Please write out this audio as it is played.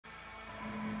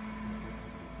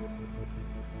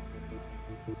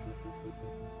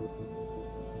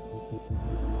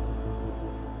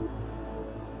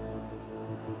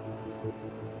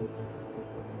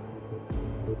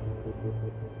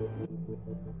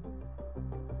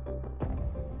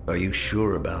Are you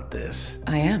sure about this?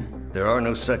 I am. There are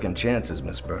no second chances,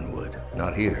 Miss Burnwood.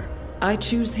 Not here. I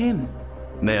choose him.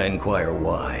 May I inquire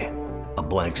why? A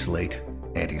blank slate?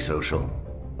 Antisocial?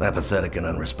 Apathetic and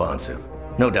unresponsive?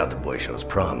 No doubt the boy shows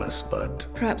promise, but...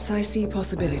 Perhaps I see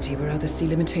possibility where others see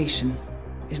limitation.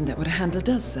 Isn't that what a handler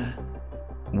does, sir?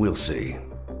 We'll see.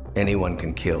 Anyone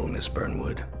can kill Miss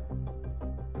Burnwood.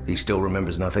 He still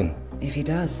remembers nothing? If he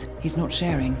does, he's not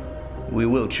sharing. We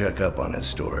will check up on his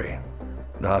story.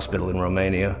 The hospital in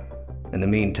Romania. In the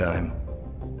meantime,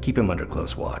 keep him under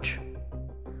close watch.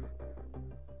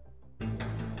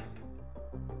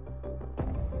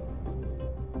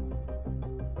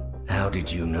 How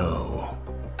did you know?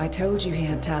 I told you he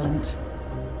had talent.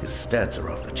 His stats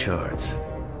are off the charts.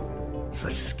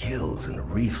 Such skills and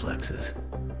reflexes.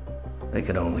 They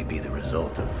can only be the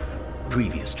result of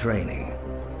previous training.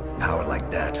 Power like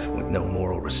that, with no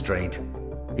moral restraint.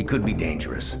 He could be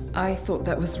dangerous. I thought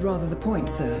that was rather the point,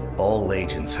 sir. All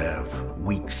agents have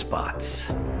weak spots,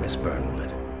 Miss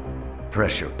Burnwood.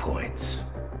 Pressure points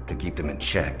to keep them in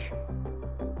check.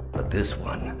 But this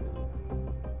one...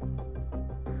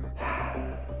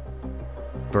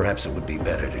 Perhaps it would be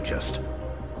better to just...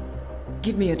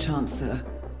 Give me a chance, sir.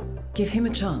 Give him a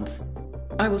chance.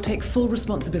 I will take full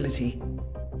responsibility.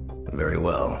 Very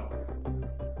well.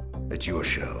 It's your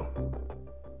show.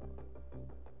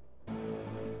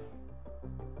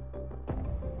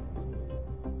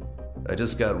 I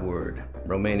just got word.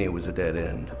 Romania was a dead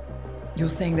end. You're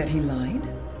saying that he lied?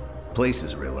 Place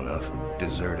is real enough.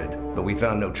 Deserted. But we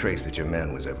found no trace that your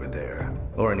man was ever there.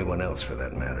 Or anyone else for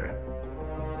that matter.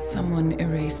 Someone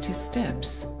erased his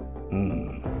steps.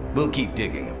 We'll keep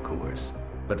digging, of course.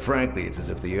 But frankly, it's as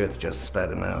if the Earth just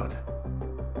spat him out.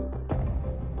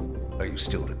 Are you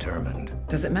still determined?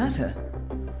 Does it matter?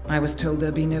 I was told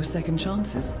there'd be no second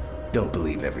chances. Don't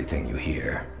believe everything you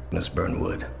hear, Miss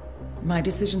Burnwood. My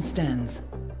decision stands.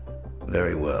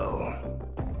 Very well.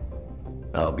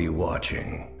 I'll be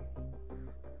watching.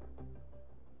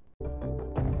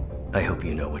 I hope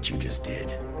you know what you just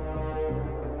did.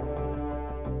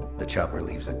 The chopper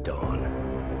leaves at dawn.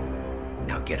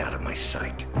 Now get out of my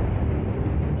sight.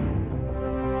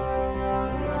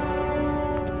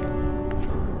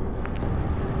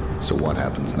 So what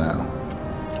happens now?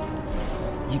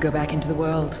 You go back into the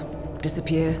world,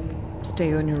 disappear,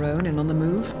 stay on your own and on the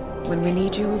move. When we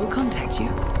need you, we will contact you.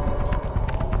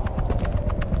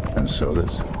 And so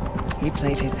does? He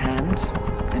played his hand,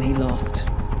 and he lost.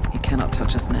 He cannot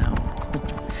touch us now.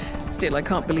 Still, I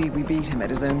can't believe we beat him at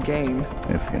his own game.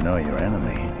 If you know your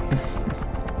enemy.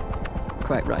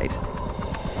 Quite right.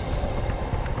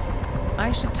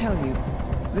 I should tell you,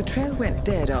 the trail went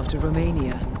dead after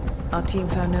Romania. Our team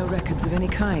found no records of any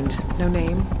kind. No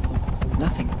name,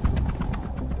 nothing.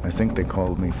 I think they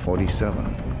called me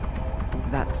 47.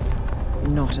 That's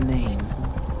not a name.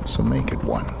 So make it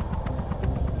one.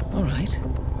 All right.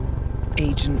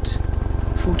 Agent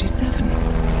 47.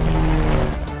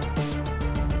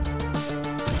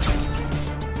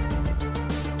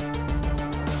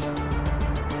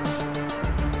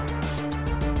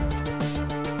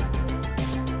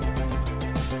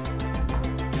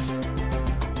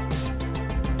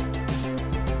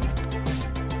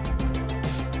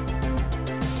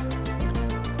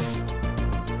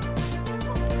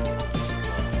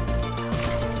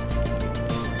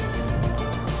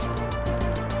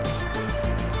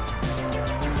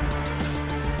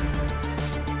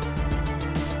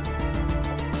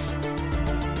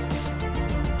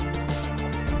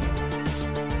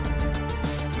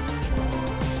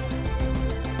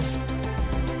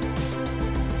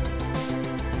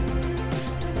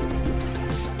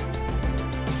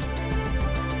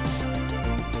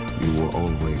 You were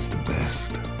always the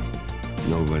best.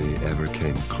 Nobody ever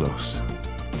came close.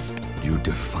 You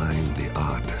defined the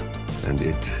art, and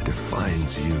it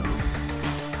defines you.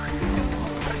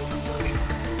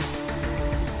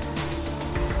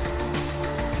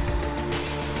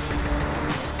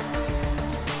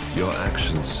 Your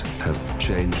actions have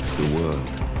changed the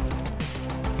world.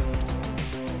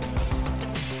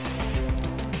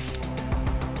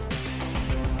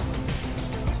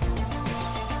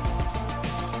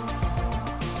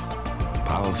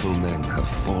 Powerful men have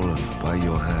fallen by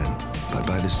your hand, but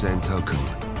by the same token,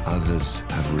 others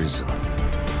have risen.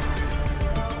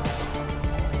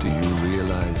 Do you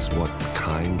realize what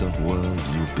kind of world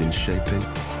you've been shaping?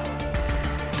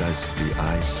 Does the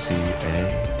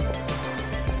ICA?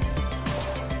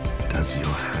 as your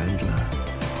handler?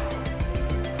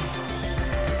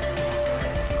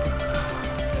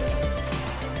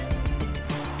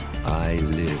 I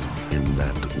live in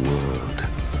that world.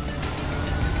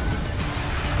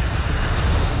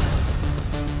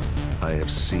 I have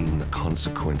seen the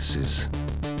consequences.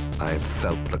 I have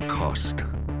felt the cost.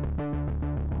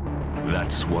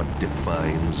 That's what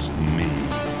defines me.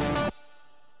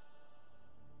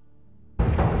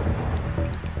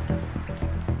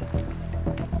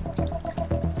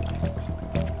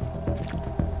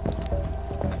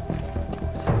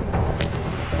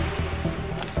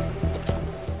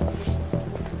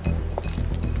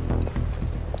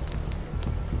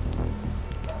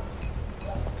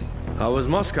 How was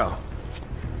Moscow?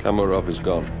 Kamarov is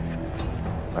gone.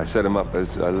 I set him up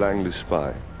as a Langley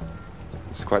spy.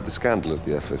 It's quite the scandal at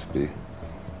the FSB.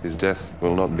 His death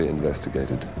will not be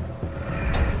investigated.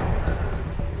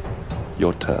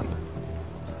 Your turn.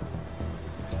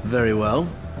 Very well.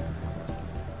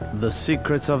 The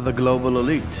secrets of the global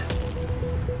elite.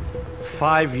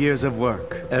 5 years of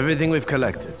work. Everything we've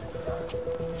collected.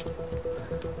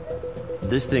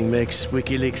 This thing makes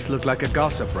WikiLeaks look like a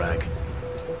gossip rag.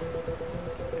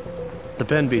 The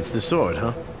pen beats the sword,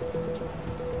 huh?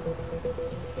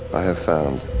 I have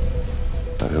found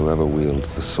that whoever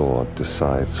wields the sword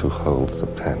decides who holds the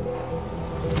pen.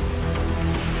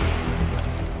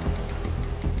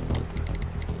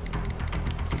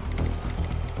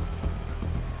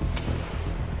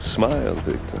 Smile,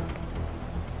 Victor.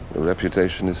 Your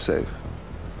reputation is safe.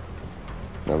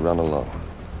 Now run along.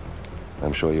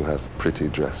 I'm sure you have pretty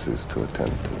dresses to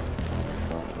attend to.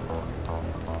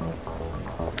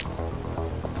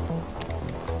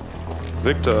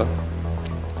 Victor,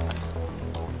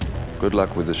 good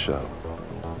luck with the show.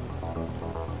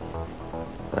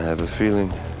 I have a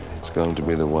feeling it's going to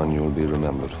be the one you'll be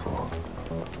remembered for.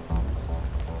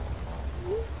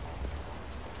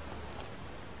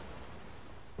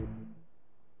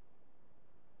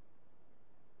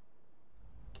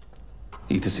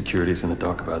 Ether Security's in the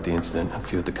dark about the incident. A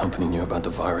few at the company knew about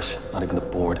the virus. Not even the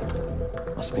board.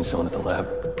 Must have been someone at the lab.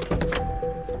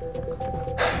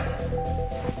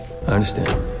 I understand.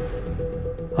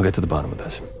 I'll get to the bottom of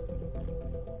this.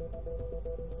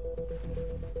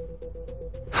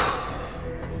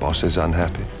 Boss is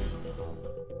unhappy.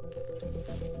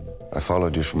 I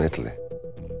followed you from Italy.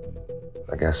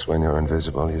 I guess when you're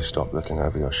invisible, you stop looking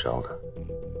over your shoulder.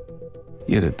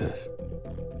 You did this.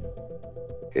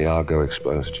 Iago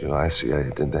exposed you.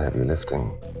 ICA did the heavy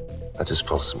lifting. I just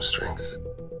pulled some strings.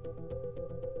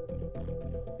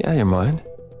 Yeah, your mind.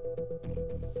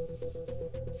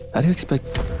 How do you expect...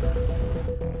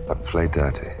 I play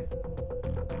dirty.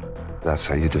 That's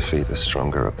how you defeat a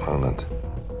stronger opponent.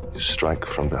 You strike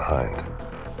from behind.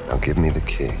 Now give me the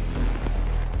key.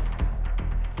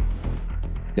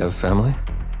 You have a family?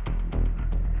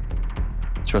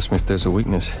 Trust me, if there's a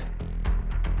weakness,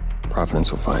 Providence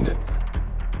will find it.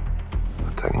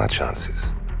 I'll take my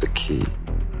chances. The key.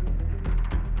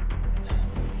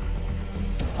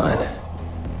 Fine.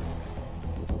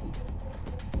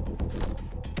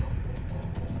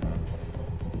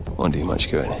 Won't do you much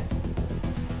good.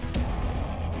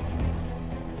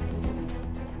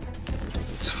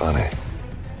 It's funny.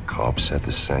 Cobb said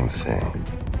the same thing.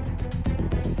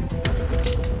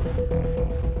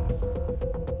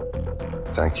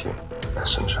 Thank you,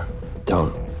 messenger.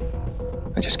 Don't.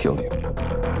 I just killed you.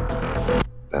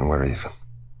 Then we're even.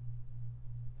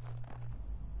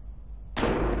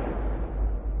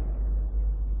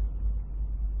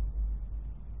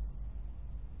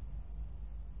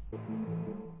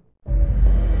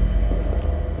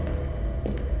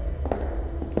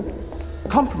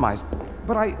 Compromised,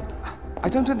 but I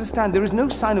don't understand. There is no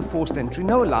sign of forced entry,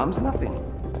 no alarms, nothing.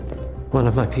 One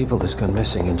of my people has gone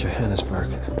missing in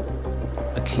Johannesburg.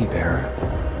 A key bearer.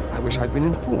 I wish I'd been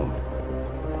informed.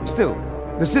 Still,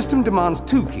 the system demands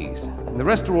 2 keys, and the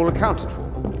rest are all accounted for.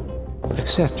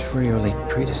 Except for your late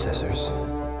predecessors.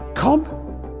 Cobb?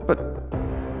 But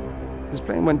his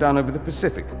plane went down over the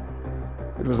Pacific.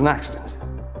 It was an accident.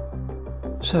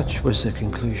 Such was the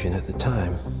conclusion at the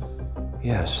time.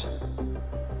 Yes.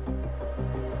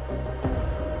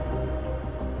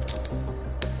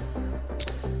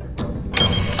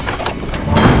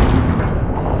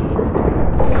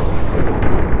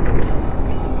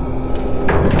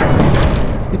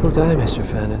 People die, Mr.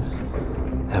 Fannin.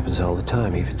 Happens all the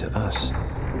time, even to us.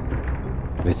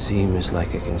 It seems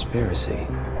like a conspiracy.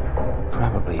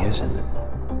 Probably isn't.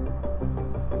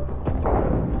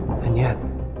 And yet,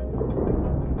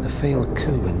 the failed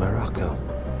coup in Morocco,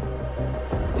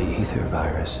 the ether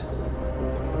virus.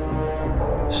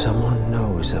 Someone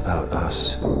knows about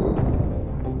us.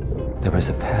 There was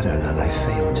a pattern and I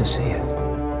failed to see it.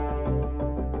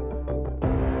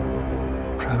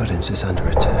 Providence is under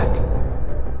attack.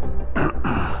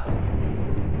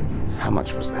 How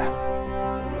much was there?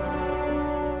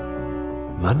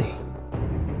 Money?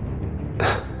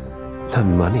 Not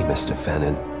money, Mr.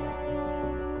 Fannin.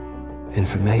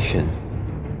 Information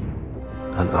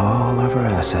on all of our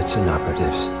assets and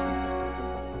operatives.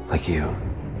 Like you.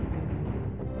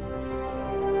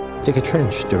 Dig a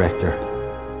trench, Director.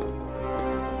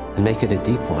 And make it a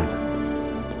deep one.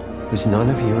 Because none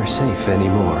of you are safe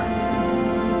anymore.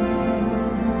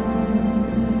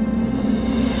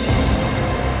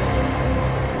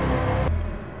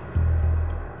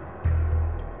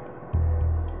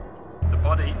 The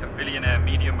body of billionaire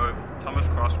media mogul Thomas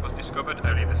Cross was discovered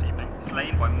earlier this evening,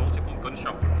 slain by multiple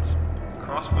gunshot wounds.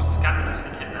 Cross was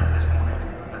scandalously kidnapped this morning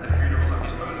at the funeral of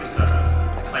his only son,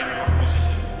 acclaimed rock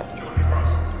musician Jordan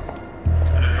Cross.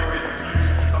 A notorious recluse,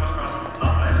 Thomas Cross has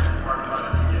not left the private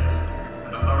island in years,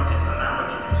 and authorities are now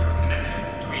looking into a connection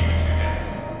between the two deaths.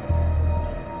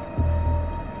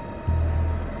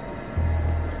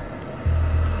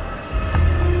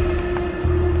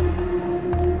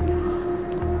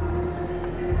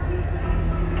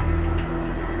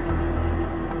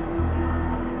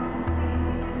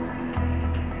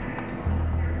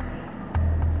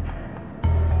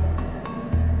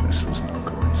 This was no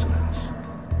coincidence.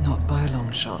 Not by a long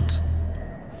shot.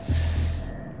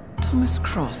 Thomas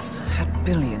Cross had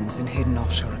billions in hidden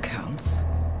offshore accounts,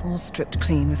 all stripped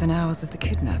clean within hours of the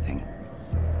kidnapping.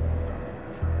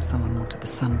 Someone wanted the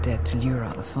son dead to lure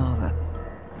out the father.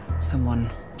 Someone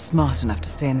smart enough to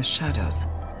stay in the shadows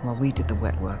while we did the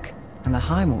wet work, and the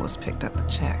Highmores picked up the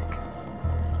check.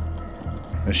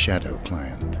 A shadow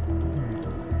client.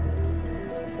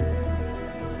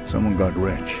 Someone got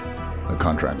rich. The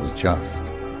contract was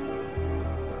just.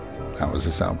 How is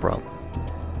this our problem?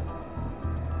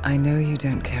 I know you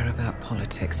don't care about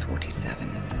politics, 47.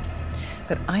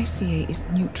 But ICA is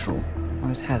neutral, or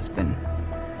as has been.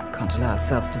 Can't allow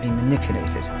ourselves to be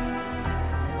manipulated.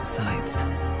 Besides,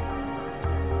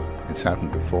 It's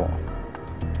happened before.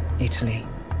 Italy,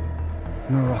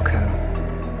 Morocco,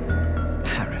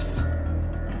 Paris.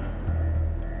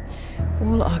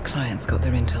 All our clients got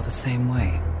their intel the same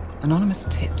way. Anonymous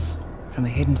tips from a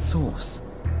hidden source.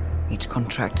 Each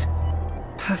contract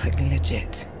perfectly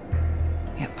legit,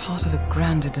 yet part of a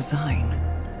grander design.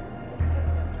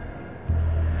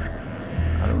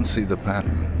 I don't see the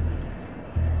pattern.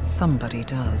 Somebody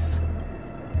does.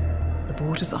 The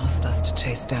board has asked us to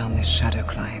chase down this shadow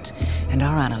client, and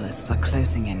our analysts are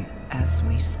closing in as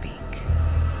we speak.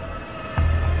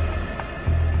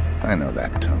 I know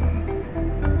that tone.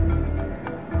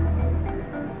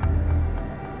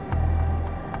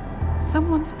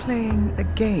 Someone's playing a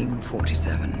game,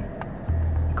 47.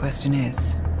 The question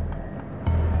is,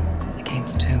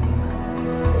 against whom?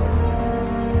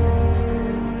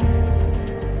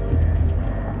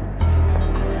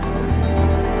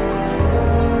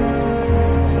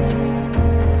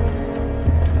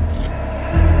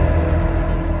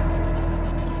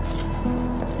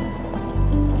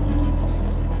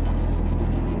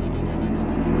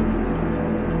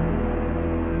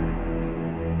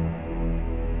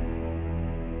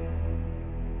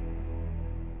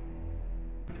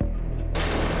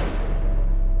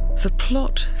 The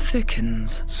plot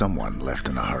thickens. Someone left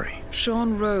in a hurry.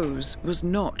 Sean Rose was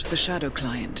not the shadow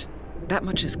client. That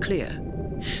much is clear.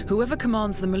 Whoever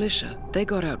commands the militia, they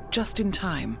got out just in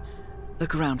time.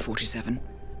 Look around, 47.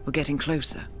 We're getting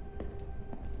closer.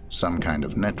 Some kind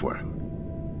of network.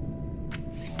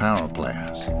 Power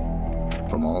players.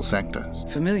 From all sectors.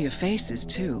 Familiar faces,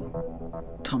 too.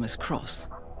 Thomas Cross.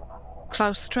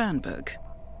 Klaus Strandberg.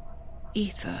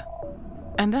 Ether.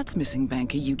 And that's missing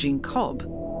banker Eugene Cobb.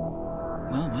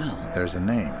 Well, well. There's a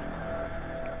name.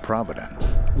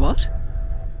 Providence. What?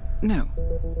 No.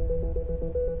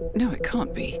 No, it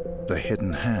can't be. The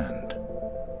hidden hand.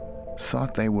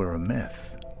 Thought they were a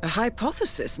myth. A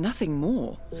hypothesis, nothing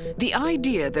more. The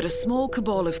idea that a small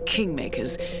cabal of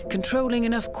kingmakers, controlling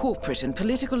enough corporate and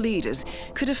political leaders,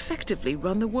 could effectively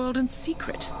run the world in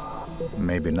secret.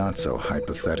 Maybe not so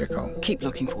hypothetical. Keep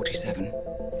looking, 47.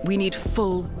 We need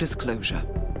full disclosure.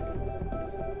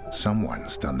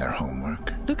 Someone's done their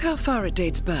homework. Look how far it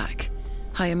dates back.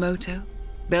 Hayamoto,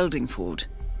 Beldingford,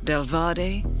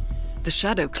 Delvade. The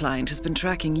shadow client has been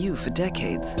tracking you for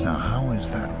decades. Now, how is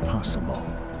that possible?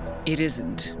 It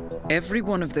isn't. Every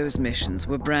one of those missions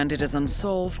were branded as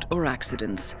unsolved or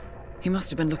accidents. He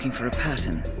must have been looking for a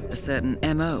pattern, a certain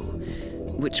MO,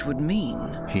 which would mean...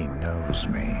 He knows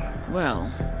me.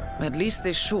 Well, at least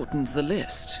this shortens the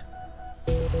list.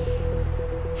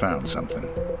 Found something.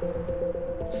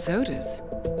 Sodas?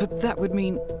 But that would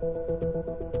mean...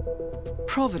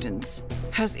 Providence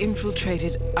has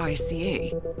infiltrated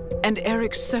ICA, and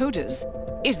Eric Sodas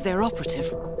is their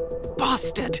operative.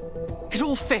 Bastard! It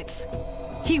all fits.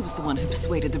 He was the one who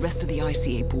persuaded the rest of the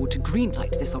ICA board to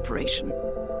greenlight this operation.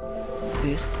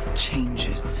 This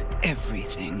changes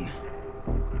everything.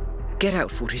 Get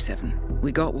out, 47.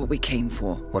 We got what we came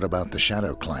for. What about the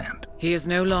Shadow Clan? He is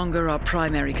no longer our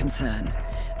primary concern.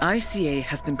 ICA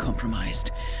has been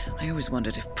compromised. I always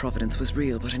wondered if Providence was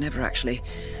real, but I never actually...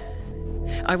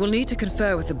 I will need to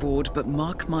confer with the board, but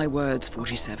mark my words,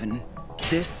 47.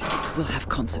 This will have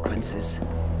consequences.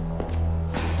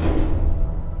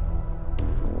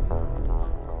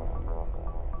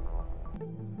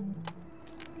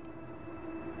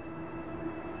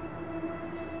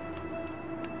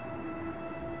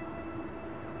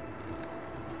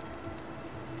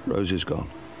 Rose is gone.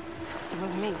 It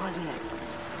was me, wasn't it?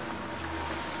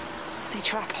 They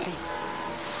tracked me.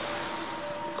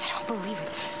 I don't believe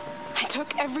it. I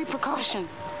took every precaution.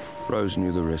 Rose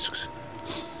knew the risks.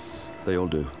 They all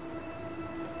do.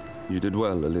 You did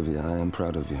well, Olivia. I am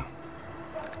proud of you.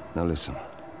 Now listen.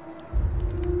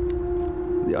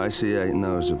 The ICA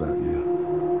knows about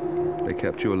you. They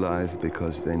kept you alive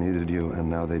because they needed you, and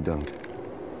now they don't.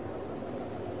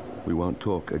 We won't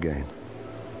talk again.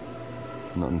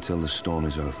 Not until the storm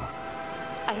is over.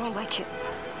 I don't like it.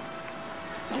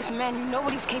 This man, you know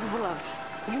what he's capable of.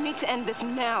 You need to end this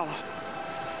now.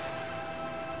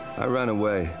 I ran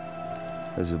away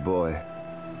as a boy.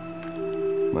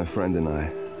 My friend and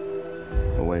I.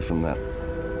 Away from that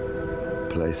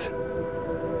place.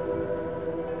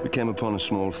 We came upon a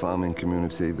small farming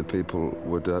community. The people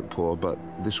were dirt poor, but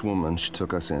this woman, she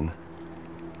took us in.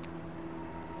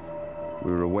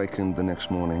 We were awakened the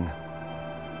next morning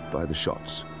by the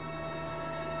shots.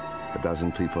 A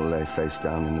dozen people lay face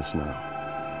down in the snow.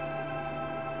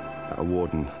 Our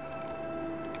warden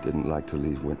didn't like to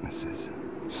leave witnesses.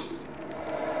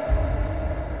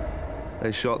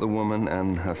 They shot the woman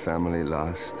and her family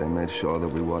last. They made sure that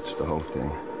we watched the whole thing.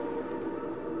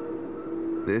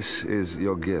 This is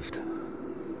your gift,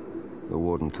 the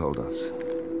warden told us.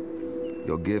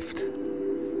 Your gift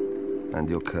and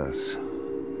your curse.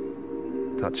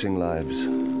 Touching lives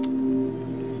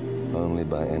only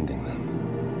by ending them.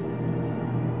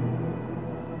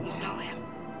 You know him.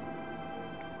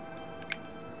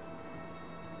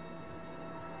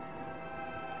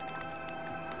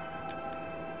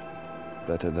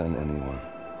 Better than anyone.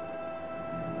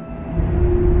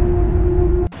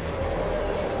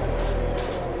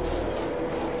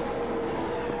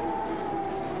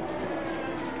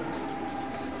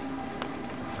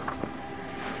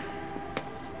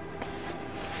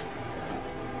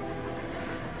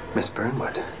 Miss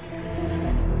Burnwood.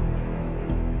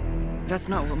 That's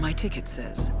not what my ticket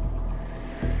says.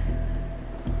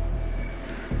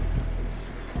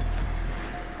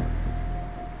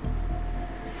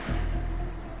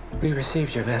 We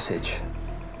received your message.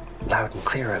 Loud and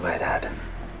clear, I might add.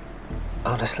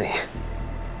 Honestly,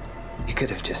 you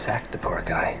could have just sacked the poor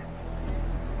guy.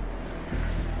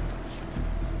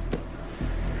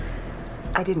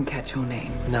 I didn't catch your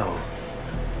name. No,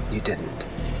 you didn't.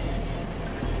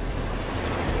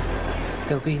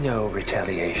 There'll be no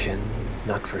retaliation,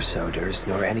 not for Soders,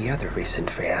 nor any other recent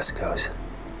fiascos.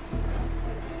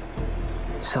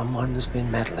 Someone's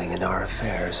been meddling in our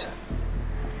affairs,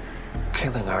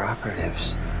 killing our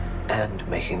operatives, and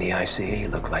making the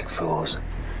ICA look like fools.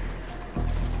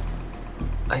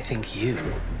 I think you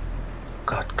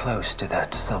got close to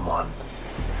that someone.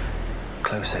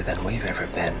 Closer than we've ever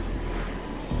been.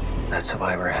 That's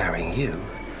why we're hiring you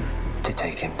to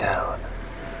take him down.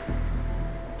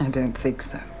 I don't think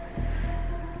so.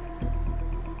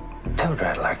 Don't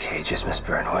rattle our cages, Miss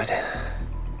Burnwood.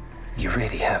 You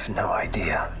really have no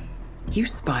idea. You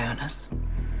spy on us,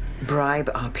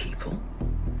 bribe our people,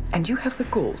 and you have the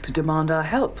gall to demand our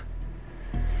help.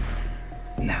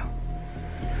 No.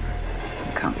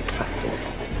 You can't be trusted.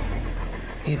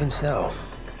 Even so,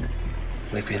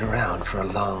 we've been around for a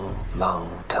long,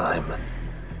 long time.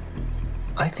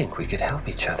 I think we could help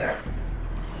each other.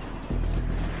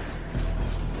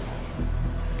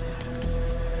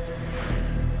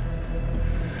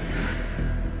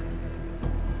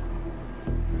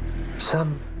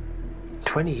 Some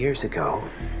 20 years ago,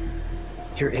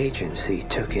 your agency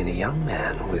took in a young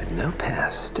man with no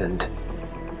past and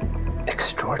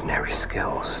extraordinary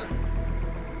skills.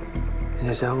 In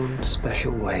his own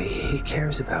special way, he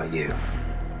cares about you,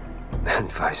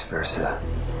 and vice versa.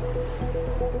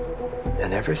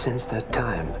 And ever since that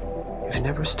time, you've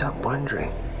never stopped wondering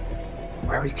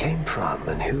where he came from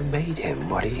and who made him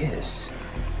what he is.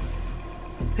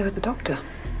 There was a doctor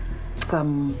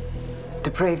Some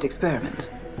depraved experiment.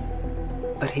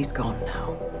 But he's gone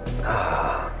now.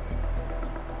 Ah.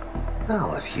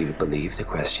 Well, if you believe the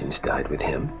questions died with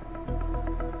him,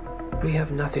 we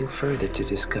have nothing further to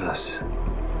discuss.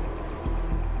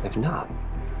 If not,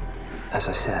 as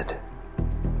I said,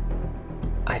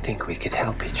 I think we could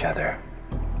help each other.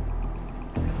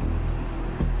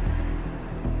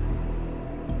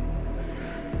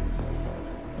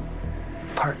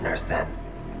 Partners, then.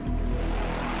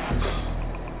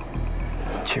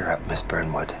 Cheer up, Miss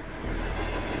Burnwood.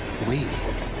 We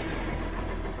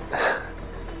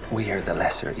are the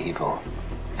lesser evil.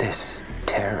 This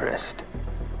terrorist,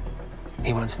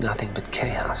 he wants nothing but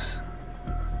chaos.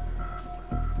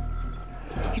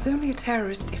 He's only a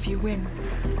terrorist if you win.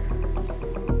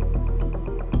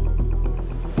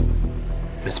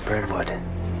 Miss Burnwood,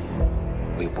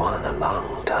 we won a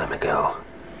long time ago.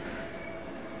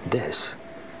 This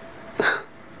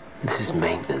is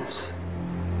maintenance.